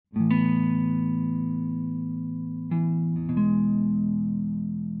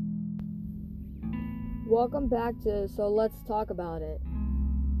Welcome back to So Let's Talk About It.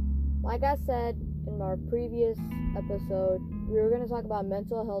 Like I said in our previous episode, we were going to talk about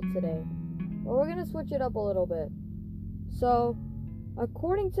mental health today, but we're going to switch it up a little bit. So,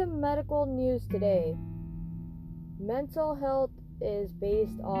 according to medical news today, mental health is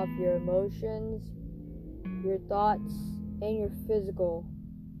based off your emotions, your thoughts, and your physical.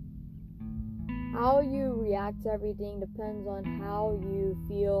 How you react to everything depends on how you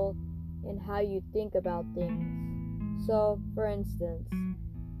feel and how you think about things. So, for instance,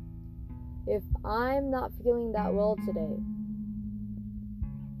 if I'm not feeling that well today,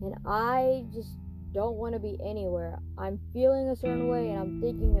 and I just don't want to be anywhere, I'm feeling a certain way and I'm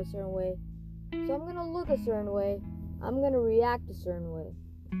thinking a certain way, so I'm going to look a certain way, I'm going to react a certain way.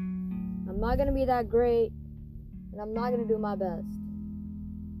 I'm not going to be that great, and I'm not going to do my best.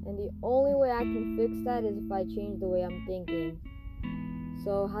 And the only way I can fix that is if I change the way I'm thinking.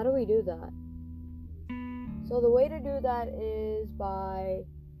 So how do we do that? So the way to do that is by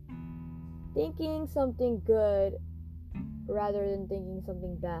thinking something good rather than thinking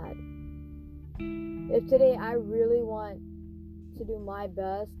something bad. If today I really want to do my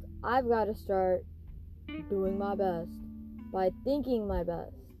best, I've got to start doing my best by thinking my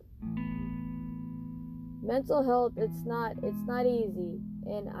best. Mental health, it's not easy,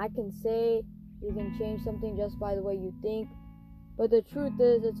 and I can say you can change something just by the way you think, but the truth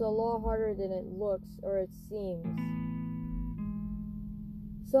is it's a lot harder than it looks or it seems.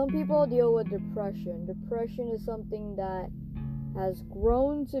 Some people deal with depression. Depression is something that has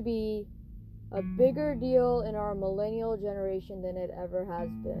grown to be a bigger deal in our millennial generation than it ever has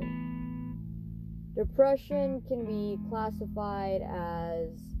been. Depression can be classified as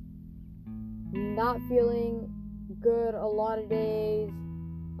not feeling good a lot of days,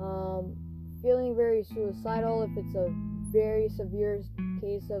 feeling very suicidal if it's a very severe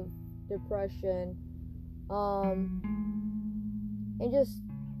case of depression, and just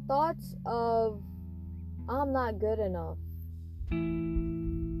thoughts of I'm not good enough.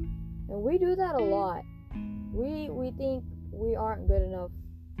 And we do that a lot. We think we aren't good enough.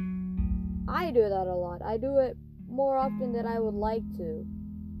 I do that a lot. I do it more often than I would like to.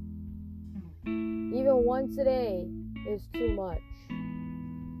 Even once a day is too much.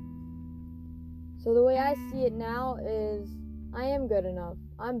 So the way I see it now is I am good enough.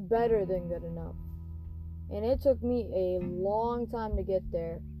 I'm better than good enough. And it took me a long time to get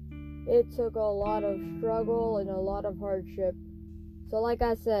there. It took a lot of struggle and a lot of hardship. So like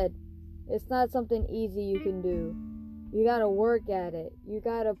I said, it's not something easy you can do. You gotta work at it. You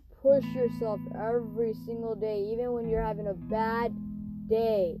gotta push yourself every single day, even when you're having a bad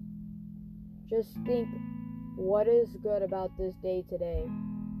day. Just think, what is good about this day today?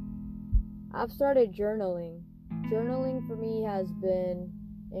 I've started journaling. Journaling for me has been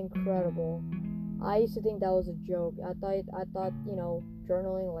incredible. I used to think that was a joke. I thought,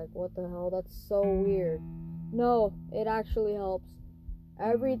 journaling, like, what the hell? That's so weird. No, it actually helps.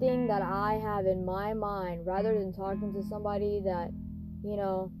 Everything that I have in my mind, rather than talking to somebody that,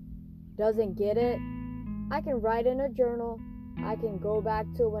 doesn't get it, I can write in a journal. I can go back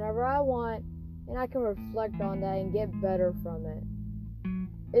to it whenever I want, and I can reflect on that and get better from it.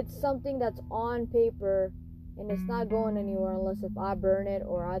 It's something that's on paper, and it's not going anywhere unless if I burn it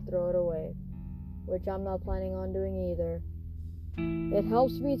or I throw it away, which I'm not planning on doing either. It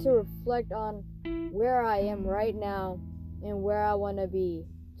helps me to reflect on where I am right now and where I want to be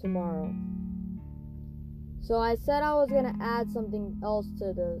tomorrow. So I said I was going to add something else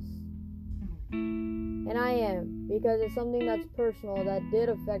to this, and I am, because it's something that's personal that did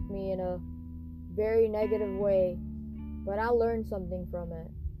affect me in a very negative way, but I learned something from it.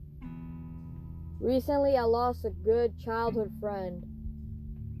 Recently, I lost a good childhood friend.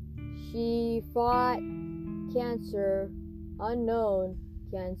 She fought cancer, unknown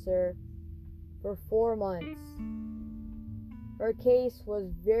cancer, for 4 months. Her case was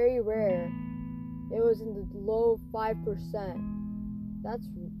very rare. It was in the low 5%.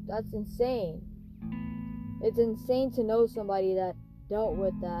 That's insane. It's insane to know somebody that dealt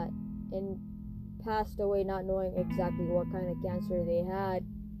with that and passed away not knowing exactly what kind of cancer they had.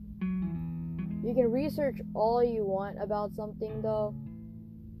 You can research all you want about something though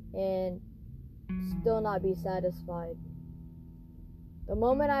and still not be satisfied. The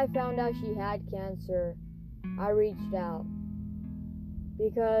moment I found out she had cancer, I reached out,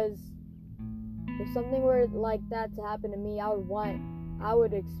 because if something were like that to happen to me, I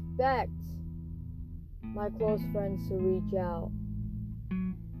would expect my close friends to reach out.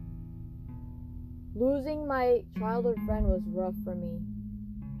 Losing my childhood friend was rough for me.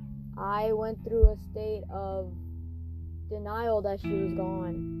 I went through a state of denial that she was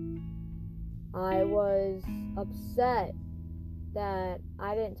gone. I was upset that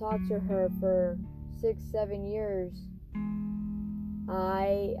I didn't talk to her for 6-7 years.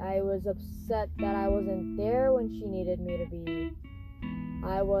 I was upset that I wasn't there when she needed me to be.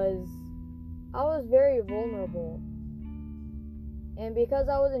 I was very vulnerable. And because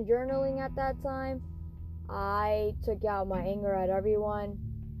I wasn't journaling at that time, I took out my anger at everyone.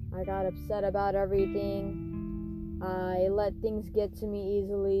 I got upset about everything. I let things get to me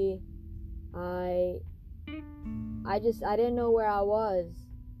easily. I didn't know where I was.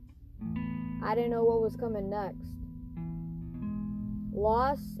 I didn't know what was coming next.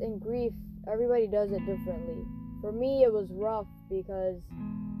 Loss and grief, everybody does it differently. For me, it was rough because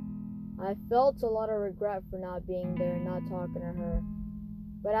I felt a lot of regret for not being there and not talking to her.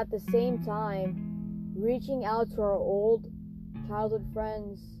 But at the same time, reaching out to our old childhood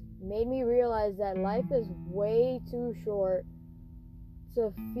friends made me realize that life is way too short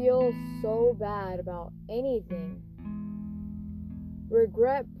to feel so bad about anything.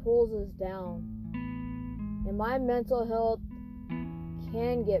 Regret pulls us down, and my mental health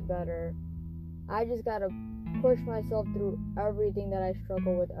can get better. I just gotta push myself through everything that I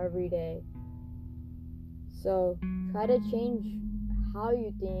struggle with every day. So try to change how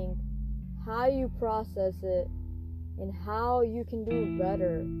you think, how you process it, and how you can do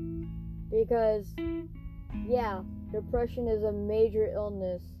better. Because, yeah, depression is a major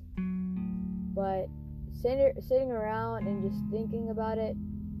illness, but sitting around and just thinking about it,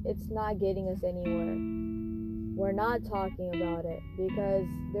 it's not getting us anywhere. We're not talking about it because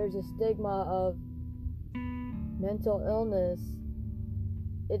there's a stigma of mental illness.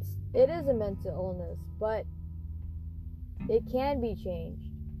 It is a mental illness, but it can be changed.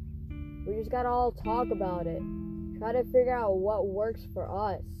 We just gotta all talk about it. Try to figure out what works for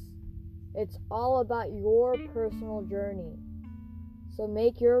us. It's all about your personal journey. So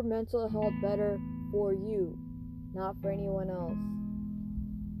make your mental health better for you, not for anyone else.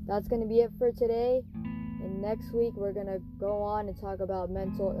 That's going to be it for today. And next week, we're going to go on and talk about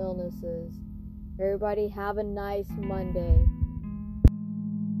mental illnesses. Everybody have a nice Monday.